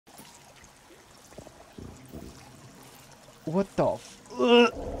What the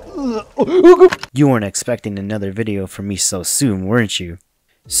You weren't expecting another video from me so soon, weren't you?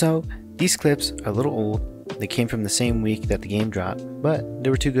 So, these clips are a little old. They came from the same week that the game dropped, but they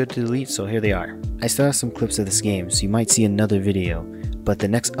were too good to delete, so here they are. I still have some clips of this game, so you might see another video, but the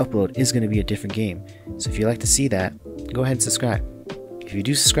next upload is going to be a different game. So if you'd like to see that, go ahead and subscribe. If you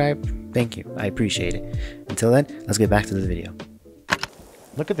do subscribe, thank you, I appreciate it. Until then, let's get back to the video.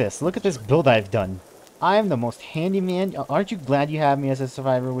 Look at this build I've done. I am the most handyman. Aren't you glad you have me as a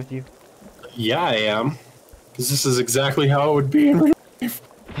survivor with you? Yeah, I am. Because this is exactly how it would be in real life.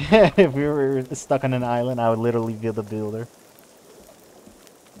 If we were stuck on an island, I would literally be the builder.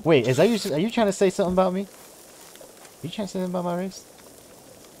 Wait, are you trying to say something about me? Are you trying to say something about my race?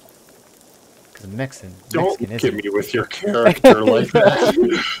 Because I'm Mexican. Don't get me with your character like that.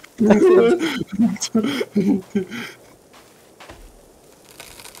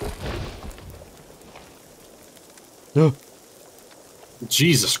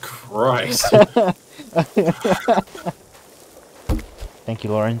 Jesus Christ. Thank you,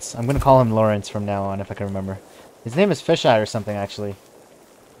 Lawrence. I'm gonna call him Lawrence from now on if I can remember. His name is Fisheye or something, actually.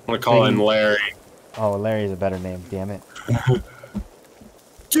 I'm gonna call him Larry. Oh, Larry is a better name, damn it.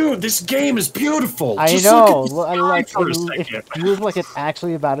 Dude, this game is beautiful. I Just know. Look at It feels like it's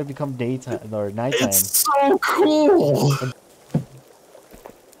actually about to become daytime or nighttime. It's so cool.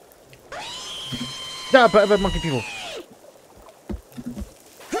 But monkey people.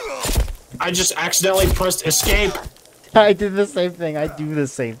 I just accidentally pressed escape. I did the same thing. I do the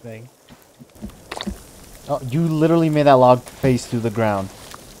same thing. Oh, you literally made that log face through the ground.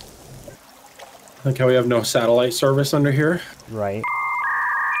 Like how we have no satellite service under here. Right.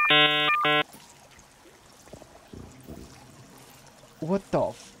 What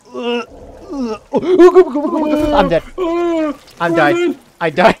the I'm dead. I'm died. I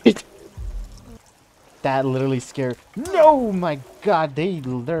died. That literally scared. No, my God,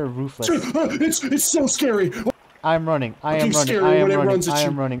 they're ruthless. It's so scary. I'm running. I am running. I am running. I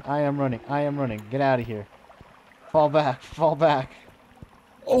am running. I am running. I am running. Get out of here. Fall back. Fall back.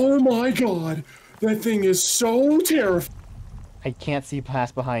 Oh my God, that thing is so terrifying. I can't see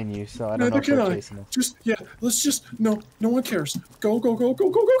past behind you, so I don't know if they're chasing us. Let's just no one cares. Go, go, go, go,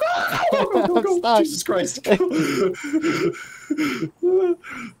 go, go, go, go, go, go, go. Jesus Christ.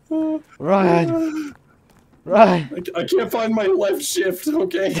 Run. Run. I can't find my left shift,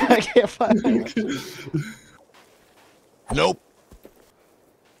 okay? I can't find my Nope.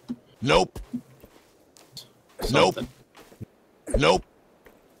 Nope. Nope. Nope.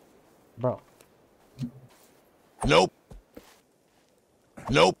 Bro. Nope.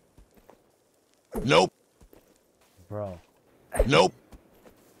 Nope. Nope. Bro. Nope.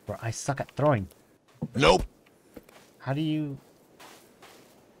 Bro, I suck at throwing. Nope. How do you...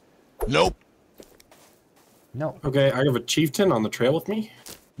 Nope. No. Okay, I have a chieftain on the trail with me.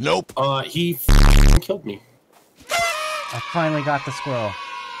 Nope. He killed me. I finally got the squirrel.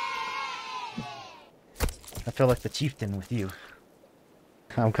 I feel like the chieftain with you.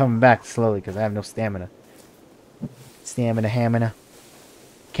 I'm coming back slowly because I have no stamina. Stamina, hamina.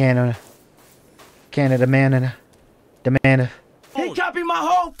 Canada. Canada, manana. Demanda. He copied my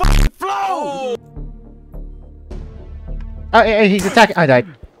whole fucking flow! Oh, he's attacking. I died.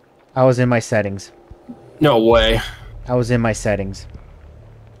 I was in my settings. No way. I was in my settings.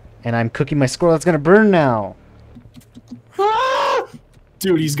 And I'm cooking my squirrel. It's gonna burn now. Ah!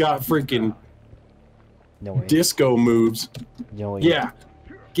 Dude, he's got freaking No way. disco moves. No way. Yeah.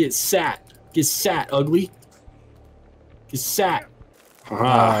 Get sat. Get sat, ugly. Get sat.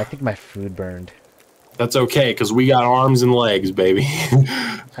 I think my food burned. That's okay, because we got arms and legs, baby.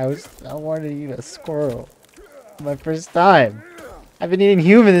 I wanted to eat a squirrel. My first time. I've been eating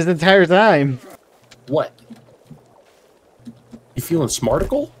human this entire time. What? You feeling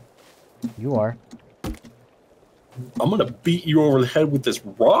smarticle? You are. I'm gonna beat you over the head with this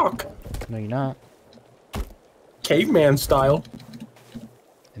rock. No, you're not. Caveman style.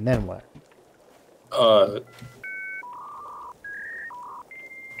 And then what?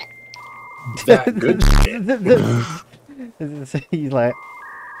 That good shit. He's like...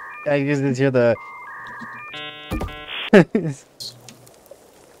 I just hear the...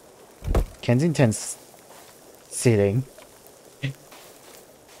 Kensington's sitting.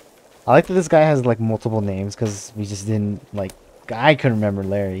 I like that this guy has like multiple names because we just didn't like. I couldn't remember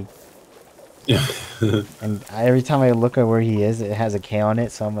Larry. And every time I look at where he is, it has a K on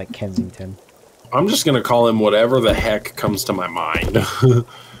it, so I'm like Kensington. I'm just gonna call him whatever the heck comes to my mind.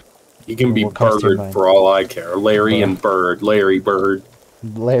 He can be Bird for all I care. Larry and Bird. Larry Bird.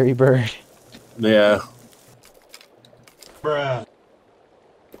 Larry Bird. Yeah. Bruh.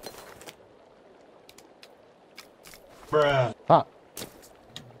 Bruh. Fuck.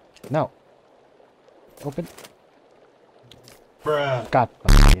 No. Open. Bruh. God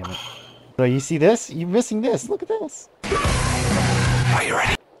fucking damn it. So you see this? You're missing this. Look at this. Are you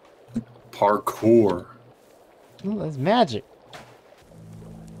ready? Parkour. Ooh, that's magic.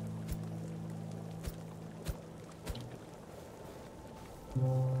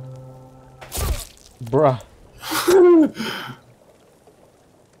 Bruh.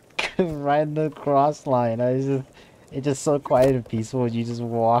 Right in the cross line. It's just so quiet and peaceful. You just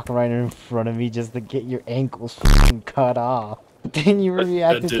walk right in front of me just to get your ankles fucking cut off. Then you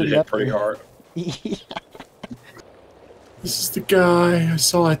reacted That to did hit nothing. pretty hard. Yeah. This is the guy I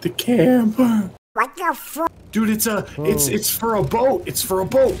saw at the camp. What the fuck? Dude, it's for a boat. It's for a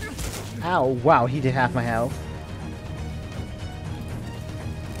boat. Ow! Wow, he did half my health.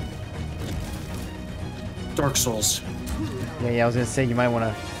 Dark Souls. Yeah, I was gonna say you might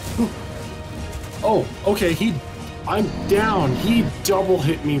wanna. Oh, okay, I'm down. He double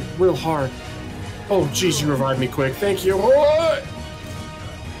hit me real hard. Oh, jeez, you revived me quick. Thank you. What?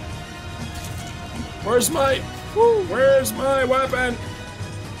 Where's my weapon?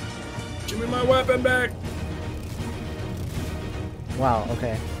 Give me my weapon back. Wow.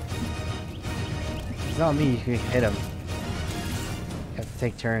 Okay. It's not me who hit him. You have to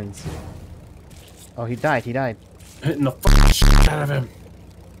take turns. Oh, he died. He died. Hitting the fucking shit out of him.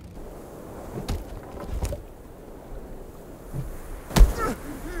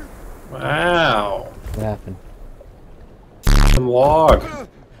 Wow. What happened? Fucking log.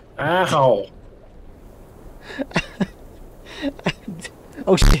 Ow.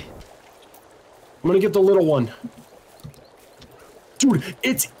 Oh shit! I'm gonna get the little one. Dude,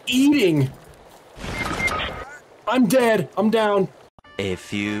 it's eating. I'm dead. I'm down. A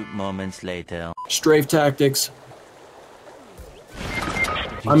few moments later. Strafe tactics.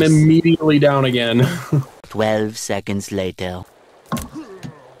 I'm immediately down again. 12 seconds later.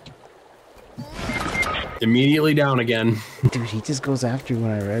 Immediately down again. Dude, he just goes after you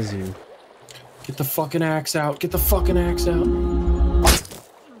when I res you. Get the fucking axe out. Get the fucking axe out.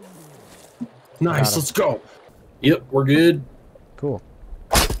 Nice, let's go. Yep, we're good. Cool.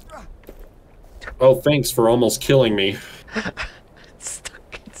 Oh, thanks for almost killing me. It's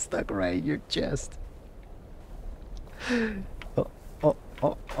stuck right in your chest. Oh,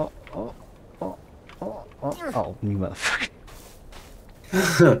 you motherfucker.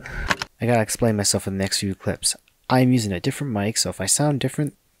 I gotta explain myself in the next few clips. I'm using a different mic, so if I sound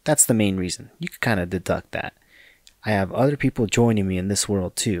different, that's the main reason. You can kind of deduct that. I have other people joining me in this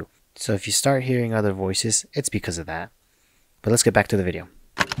world too, so if you start hearing other voices, it's because of that. But let's get back to the video.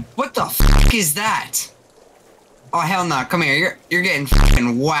 What the fuck is that? Oh hell no! Come here. You're getting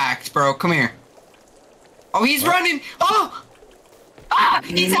fucking whacked, bro. Come here. Oh, he's running. Oh! Ah!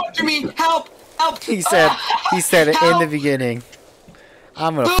 He's after me. Help! Help! He said it in the beginning.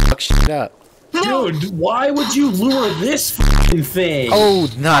 I'm gonna fuck shit up. Dude, why would you lure this fucking thing? Oh,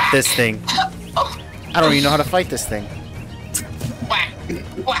 not this thing. I don't even know how to fight this thing. Whack!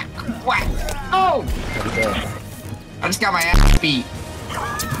 Whack! Whack! Oh! Pretty dead. I just got my ass beat.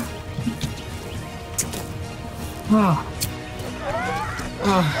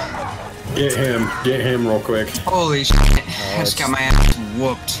 Get him real quick. Holy shit! I just got my ass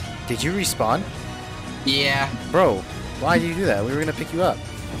whooped. Did you respawn? Yeah. Bro, why did you do that? We were gonna pick you up.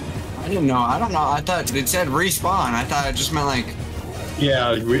 I didn't know. I don't know. I thought it said respawn. I thought it just meant like.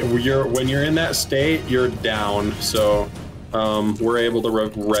 Yeah, when you're in that state, you're down. So, we're able to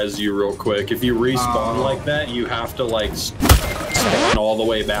res you real quick. If you respawn like that, you have to like stand all the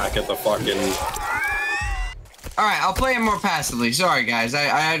way back at the fucking. All right, I'll play it more passively. Sorry, guys.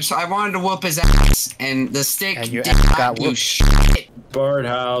 I wanted to whoop his ass, and the stick And your did ass not got do whooped. shit.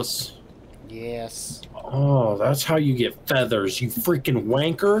 Birdhouse. Yes. Oh, that's how you get feathers, you freaking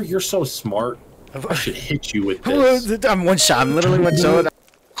wanker. You're so smart. I should hit you with this. I'm one shot. I'm literally one shot.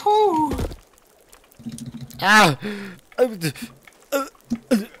 Whew. Ah!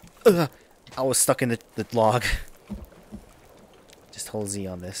 I was stuck in the log. Just hold Z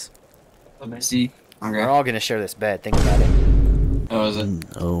on this. Let me see. Okay. We're all gonna share this bed. Think about it. Oh, is it?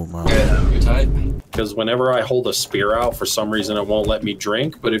 Oh my. Good. You tight? Because whenever I hold a spear out, for some reason it won't let me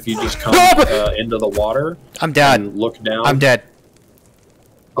drink. But if you just come into the water I'm dead. and look down, I'm dead.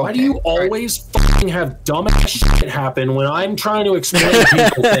 Why do you always fucking have dumbass shit happen when I'm trying to explain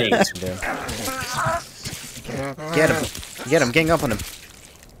people things? Get him. Get him. Gang up on him.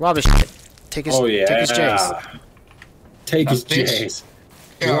 Rob his shit. Take his. Oh yeah. Take his J's. Take his bitch. J's.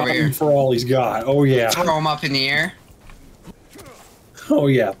 Get Rob over him here. for all he's got. Oh yeah. Throw him up in the air. Oh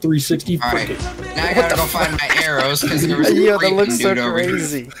yeah. 360 All right. frickin'. Now I gotta go find my arrows because there was a Yo, that creeping looks so dude over here.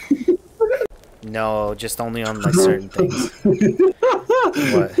 crazy. No, just only on like certain things.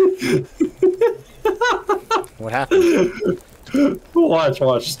 What? What happened?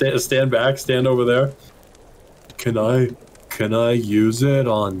 Watch. Stand back. Stand over there. Can I use it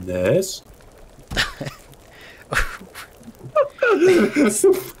on this?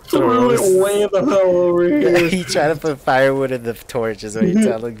 Throw it way the hell over here. He tried to put firewood in the torch, is what you're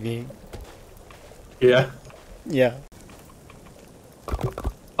telling me. Yeah. Yeah.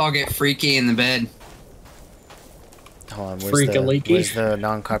 I'll get freaky in the bed. Hold on, Freak-a-leaky. where's the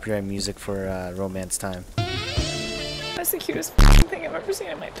non-copyright music for Romance Time? That's the cutest f***ing thing I've ever seen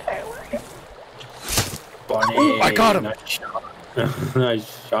in my entire life. Bunny. Oh, I got him. Nice shot.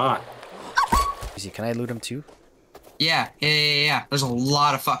 Nice shot. Can I loot him too? Yeah. There's a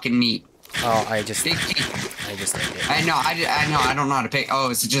lot of fucking meat. Oh, I just Big did T. it. I know, I don't know how to pick.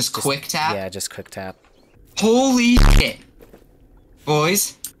 Oh, is it just quick tap? Yeah, just quick tap. Holy shit.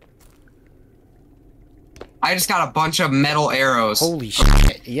 Boys. I just got a bunch of metal arrows. Holy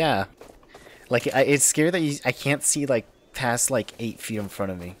shit! Yeah, like it's scary that I can't see like past like 8 feet in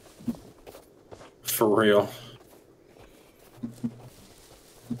front of me. For real.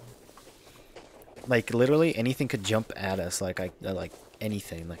 Like literally anything could jump at us. Like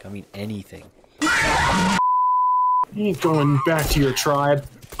anything. Like I mean anything. You ain't going back to your tribe.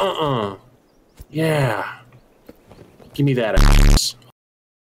 Yeah. Give me that ass.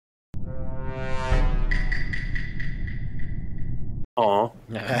 Aw.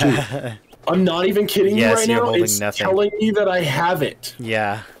 Dude, I'm not even kidding you Yes, right you're now. holding It's nothing. telling me that I have it.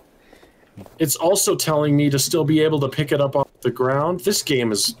 Yeah. It's also telling me to still be able to pick it up off the ground. This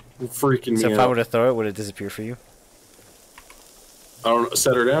game is freaking So me if I out. were to throw it, would it disappear for you? I don't know.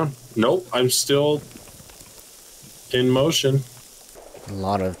 Set her down. Nope. I'm still in motion. A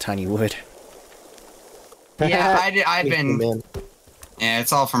lot of tiny wood. Yeah, I've been. Man. Yeah,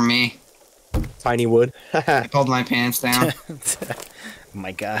 it's all from me. Tiny wood. I pulled my pants down. Oh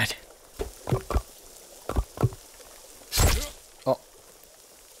my god. Oh.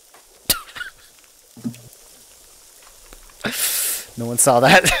 No one saw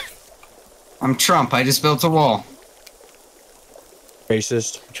that. I'm Trump. I just built a wall.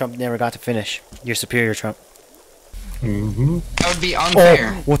 Racist. Trump never got to finish. You're superior, Trump. That would be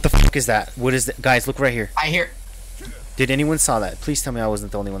unfair. Oh, what the fuck is that? What is that? Guys, look right here. I hear. Did anyone saw that? Please tell me I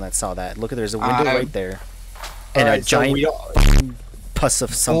wasn't the only one that saw that. Look, there's a window right there. And a Alright, so giant we pus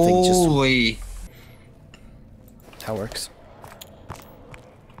of something Holy. just... That works.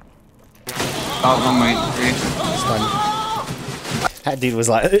 Oh, one way. That dude was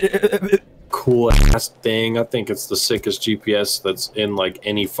like... Cool ass thing. I think it's the sickest GPS that's in like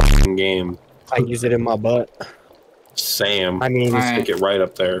any fucking game. I use it in my butt. Sam. I mean, Alright. Stick it right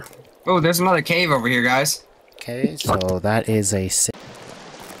up there. Oh, there's another cave over here, guys. Okay, so that is a...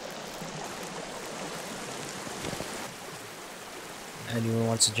 Anyone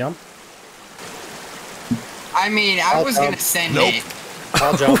wants to jump? I mean, I was gonna send it.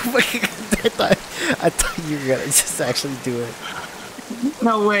 I'll jump. Oh my god, I thought you were gonna just actually do it.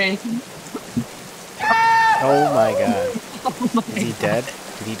 No way. Oh my god. Is he dead?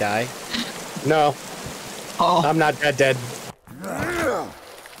 Did he die? No, Oh, I'm not that dead.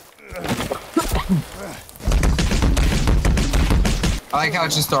 I like how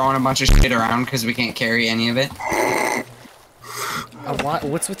it's just throwing a bunch of shit around because we can't carry any of it.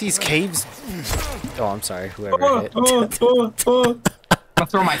 What's with these caves? Oh, I'm sorry, whoever hit. I'm gonna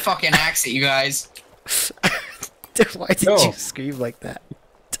throw my fucking axe at you guys. Why did you scream like that?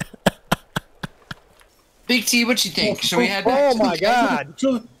 Big T, what you think? Should we head back Oh to the my cave? god!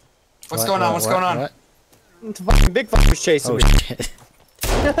 What's going on? What's going on? What? It's a fucking big fucker's chasing Oh me. shit.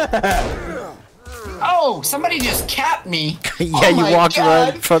 Oh, somebody just capped me. Yeah, Oh you my walked right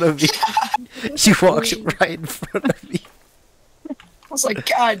in God. front of me. You walked right in front of me. I was like,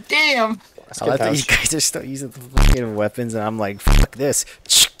 God damn. I like that you guys are still using the fucking weapons, and I'm like, fuck this.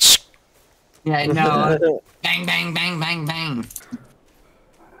 Yeah, I know. Bang, bang, bang, bang, bang.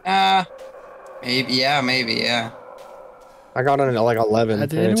 Maybe, yeah. I got on at like 11.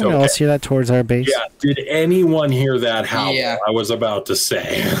 Did anyone else hear that towards our base? Yeah. Did anyone hear that howl? Yeah. I was about to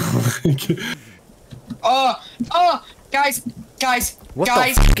say. Guys, What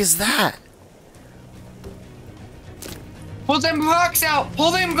guys, the fuck is that? pull them blocks out.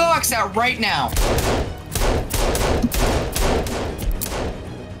 Pull them blocks out right now.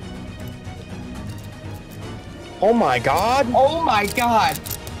 Oh my god! Oh my God.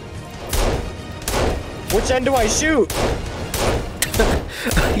 Which end do I shoot?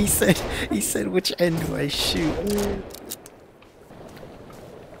 He said, which end do I shoot?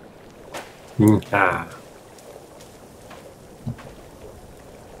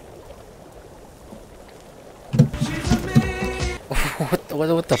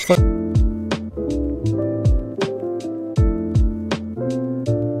 What the fuck?